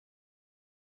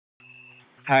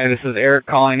Hi, this is Eric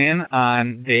calling in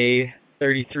on day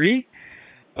 33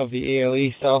 of the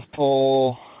ALE South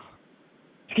Pole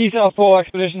Ski South Pole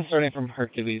expedition starting from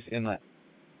Hercules Inlet.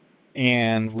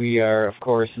 And we are, of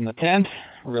course, in the tent,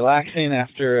 relaxing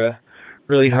after a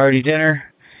really hearty dinner.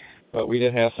 But we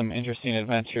did have some interesting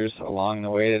adventures along the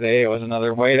way today. It was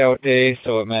another whiteout day,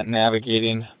 so it meant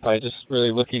navigating by just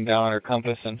really looking down at our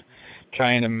compass and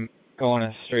trying to go in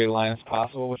as straight a line as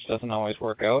possible, which doesn't always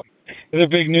work out. The other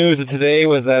big news of today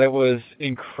was that it was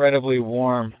incredibly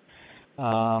warm.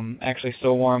 Actually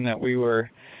so warm that we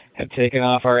had taken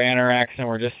off our anoraks and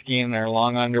were just skiing in our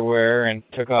long underwear and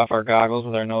took off our goggles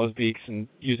with our nose beaks and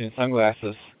using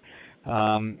sunglasses.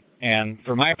 And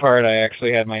for my part, I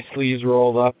actually had my sleeves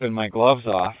rolled up and my gloves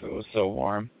off. It was so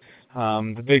warm.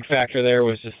 The big factor there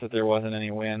was just that there wasn't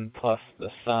any wind, plus the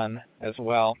sun as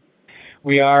well.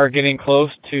 We are getting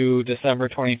close to December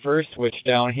 21st, which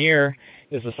down here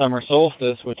is the summer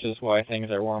solstice, which is why things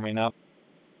are warming up.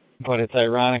 But it's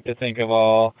ironic to think of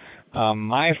all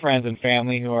my friends and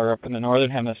family who are up in the northern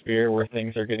hemisphere where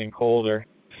things are getting colder.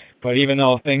 But even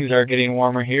though things are getting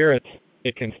warmer here,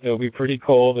 it can still be pretty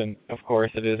cold, and of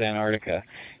course it is Antarctica.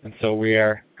 And so we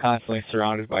are constantly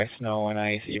surrounded by snow and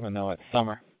ice, even though it's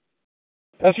summer.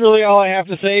 That's really all I have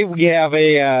to say. We have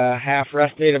a half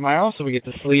rest day tomorrow, so we get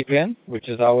to sleep in, which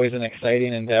is always an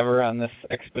exciting endeavor on this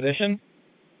expedition.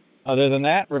 Other than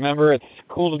that, remember, it's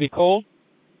cool to be cold.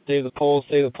 Save the poles,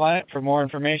 save the planet. For more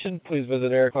information, please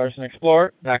visit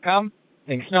ericlarsenexplorer.com.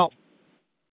 Think snow.